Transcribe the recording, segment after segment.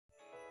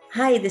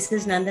Hi, this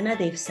is Nandana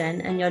Dev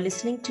Sen, and you're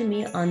listening to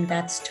me on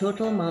That's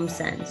Total Mom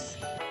Sense.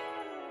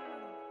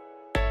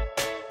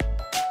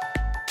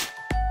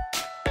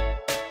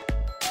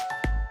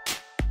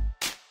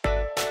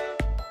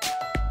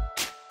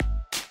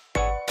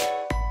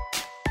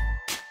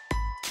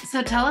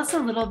 So tell us a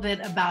little bit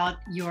about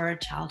your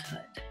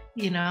childhood,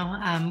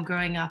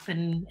 growing up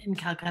in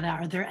Calcutta.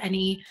 Are there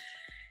any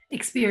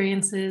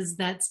experiences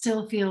that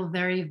still feel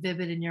very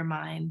vivid in your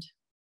mind?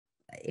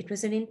 It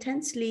was an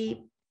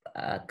intensely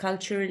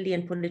culturally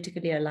and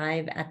politically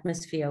alive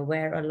atmosphere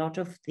where a lot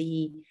of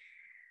the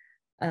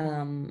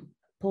um,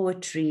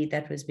 poetry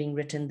that was being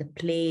written, the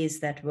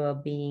plays that were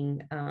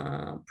being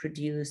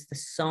produced, the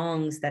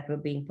songs that were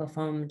being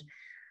performed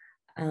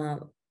uh,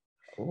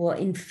 were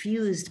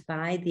infused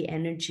by the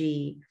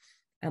energy,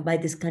 by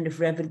this kind of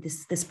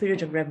the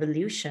spirit of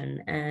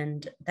revolution.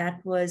 And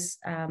that was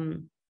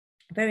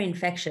very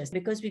infectious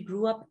because we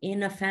grew up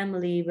in a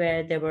family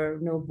where there were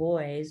no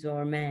boys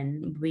or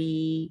men.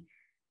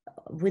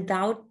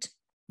 Without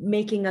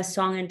making a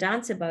song and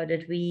dance about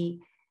it, we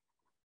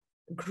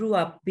grew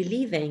up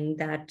believing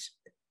that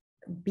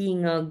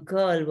being a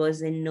girl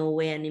was in no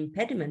way an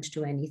impediment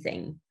to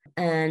anything.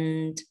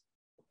 And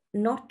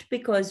not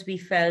because we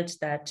felt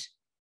that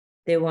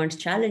there weren't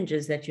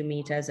challenges that you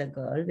meet as a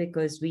girl,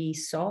 because we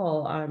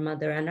saw our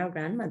mother and our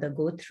grandmother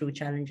go through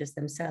challenges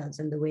themselves,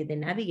 and the way they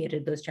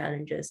navigated those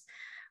challenges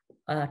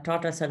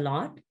taught us a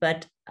lot.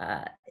 But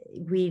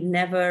we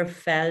never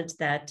felt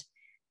that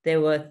there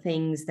were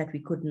things that we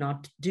could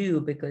not do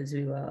because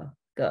we were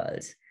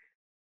girls.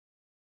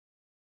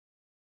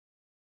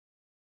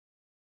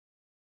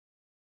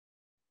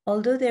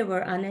 Although there were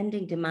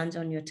unending demands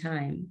on your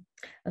time,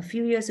 a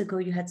few years ago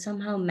you had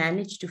somehow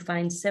managed to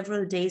find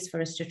several days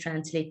for us to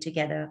translate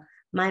together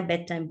my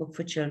bedtime book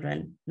for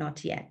children,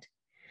 Not Yet.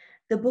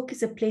 The book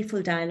is a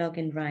playful dialogue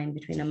in rhyme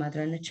between a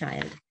mother and a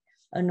child.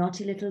 A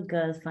naughty little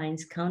girl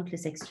finds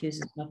countless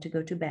excuses not to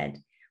go to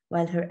bed,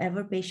 while her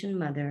ever-patient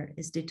mother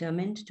is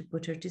determined to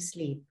put her to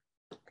sleep.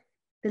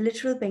 The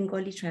literal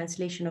Bengali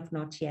translation of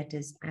Not Yet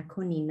is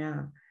Ekhoni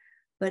na,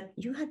 but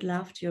you had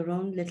laughed your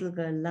own little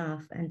girl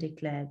laugh and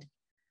declared,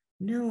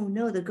 no,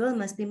 no, the girl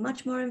must be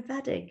much more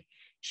emphatic.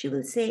 She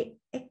will say,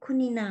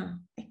 Ekhoni na,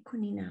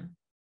 Ekhoni na.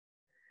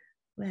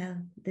 Well,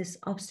 this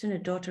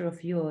obstinate daughter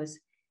of yours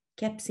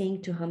kept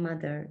saying to her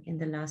mother in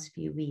the last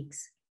few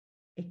weeks,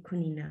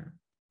 Ekhoni na,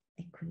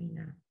 Ekhoni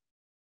na.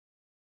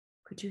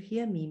 Could you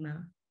hear me, Ma?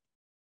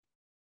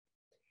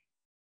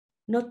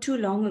 Not too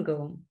long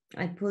ago,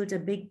 I pulled a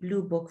big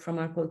blue book from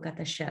our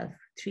Kolkata shelf,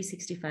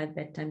 365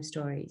 Bedtime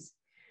Stories.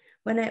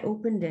 When I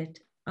opened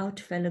it, out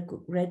fell a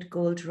red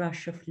gold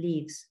rush of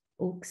leaves,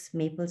 oaks,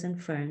 maples,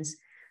 and ferns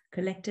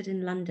collected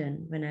in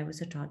London when I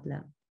was a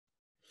toddler.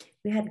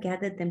 We had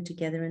gathered them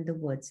together in the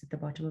woods at the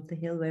bottom of the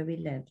hill where we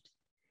lived.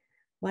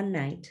 One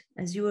night,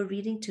 as you were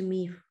reading to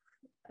me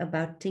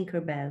about Tinker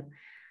Bell,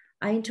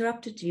 I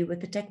interrupted you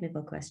with a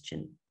technical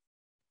question.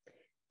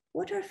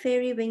 What are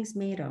fairy wings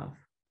made of?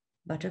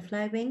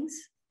 Butterfly wings,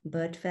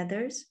 bird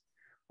feathers,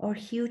 or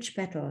huge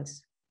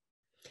petals?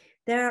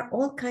 There are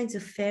all kinds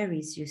of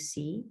fairies, you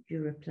see,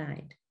 you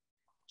replied,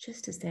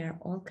 just as there are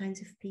all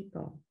kinds of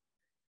people.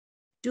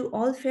 Do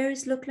all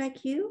fairies look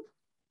like you?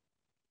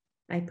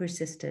 I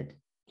persisted.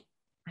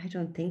 I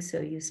don't think so,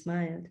 you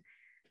smiled.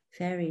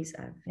 Fairies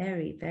are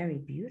very, very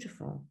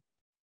beautiful.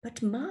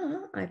 But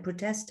Ma, I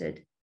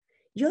protested,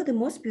 you're the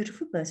most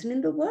beautiful person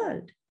in the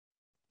world.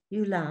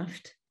 You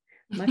laughed,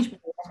 much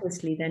more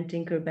recklessly than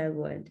Tinker Bell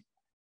would.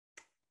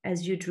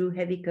 As you drew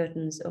heavy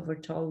curtains over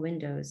tall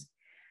windows,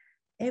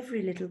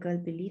 every little girl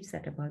believes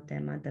that about their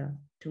mother,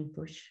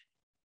 Tumpush.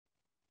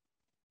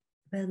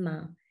 Well,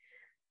 Ma,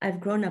 I've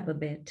grown up a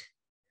bit.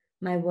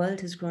 My world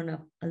has grown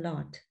up a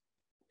lot.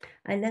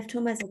 I left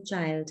home as a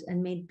child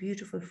and made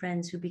beautiful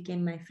friends who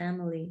became my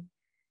family.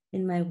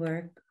 In my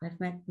work, I've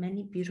met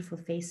many beautiful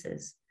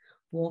faces,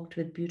 walked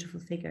with beautiful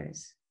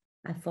figures.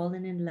 I've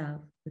fallen in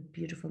love with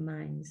beautiful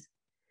minds.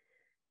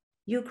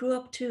 You grew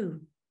up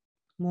too.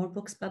 More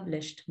books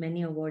published,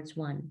 many awards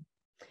won.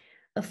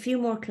 A few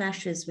more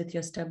clashes with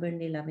your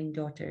stubbornly loving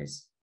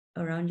daughters.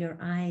 Around your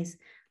eyes,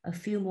 a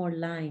few more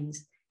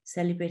lines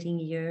celebrating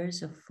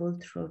years of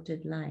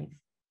full-throated life.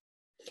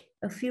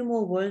 A few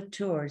more world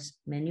tours,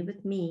 many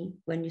with me,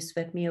 when you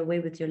swept me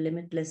away with your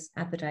limitless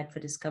appetite for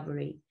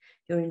discovery,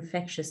 your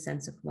infectious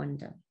sense of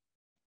wonder.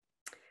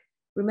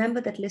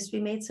 Remember that list we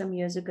made some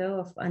years ago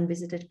of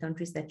unvisited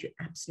countries that you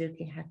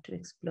absolutely had to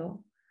explore?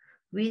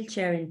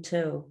 Wheelchair in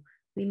tow,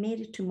 we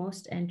made it to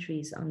most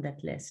entries on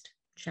that list: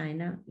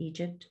 China,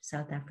 Egypt,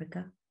 South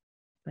Africa,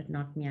 but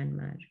not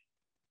Myanmar.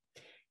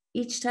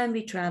 Each time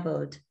we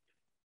traveled,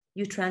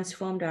 you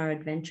transformed our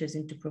adventures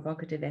into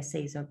provocative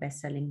essays or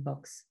best-selling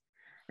books.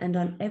 And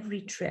on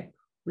every trip,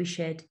 we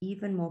shared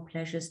even more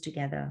pleasures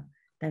together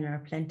than our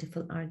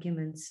plentiful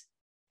arguments.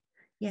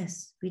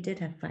 Yes, we did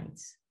have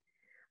fights.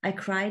 I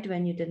cried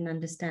when you didn't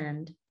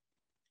understand.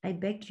 I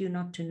begged you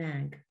not to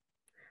nag.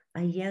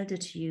 I yelled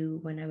at you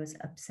when I was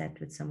upset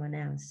with someone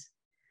else.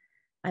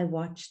 I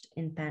watched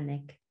in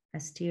panic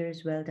as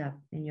tears welled up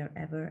in your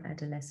ever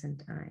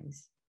adolescent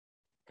eyes.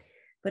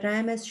 But I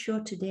am as sure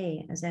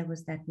today as I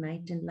was that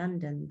night in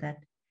London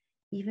that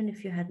even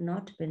if you had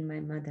not been my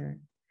mother,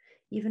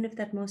 even if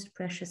that most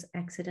precious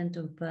accident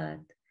of birth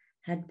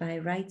had by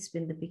rights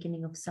been the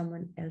beginning of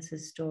someone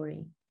else's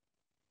story,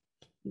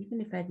 even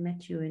if I'd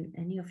met you in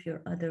any of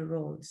your other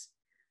roles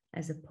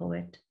as a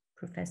poet,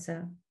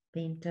 professor,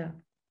 painter,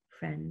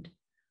 friend,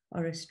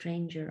 or a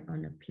stranger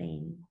on a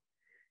plane,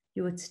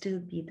 you would still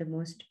be the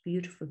most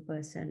beautiful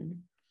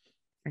person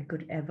I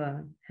could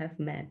ever have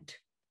met.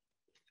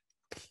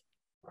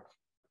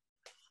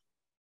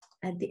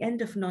 At the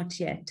end of Not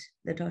Yet,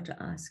 the daughter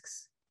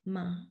asks,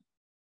 Ma,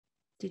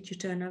 did you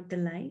turn out the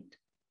light?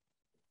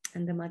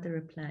 And the mother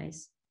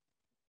replies,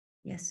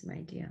 yes,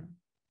 my dear.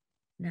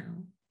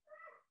 Now,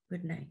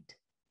 good night.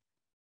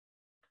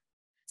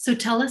 So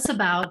tell us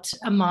about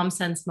a mom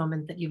sense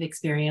moment that you've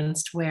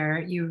experienced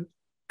where you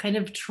kind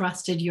of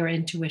trusted your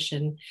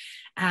intuition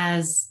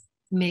as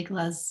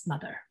Meghla's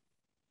mother.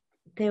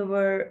 There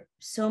were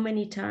so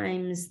many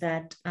times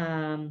that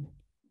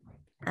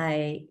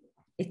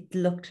it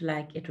looked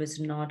like it was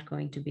not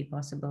going to be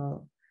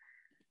possible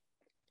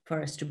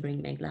for us to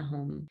bring Meghla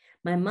home.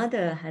 My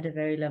mother had a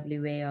very lovely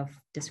way of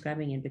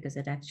describing it because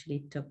it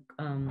actually took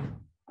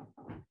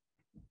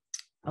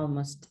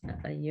almost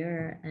a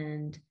year.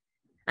 And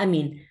I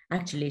mean,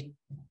 actually,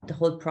 the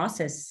whole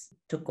process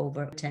took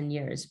over 10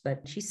 years.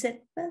 But she said,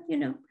 well, you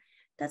know,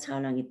 that's how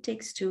long it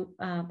takes to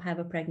have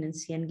a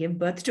pregnancy and give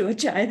birth to a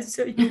child.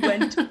 So you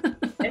went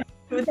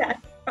through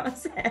that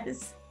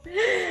process.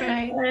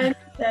 Right. And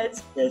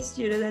that's just,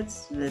 you know,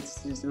 that's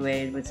just the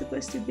way it was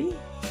supposed to be.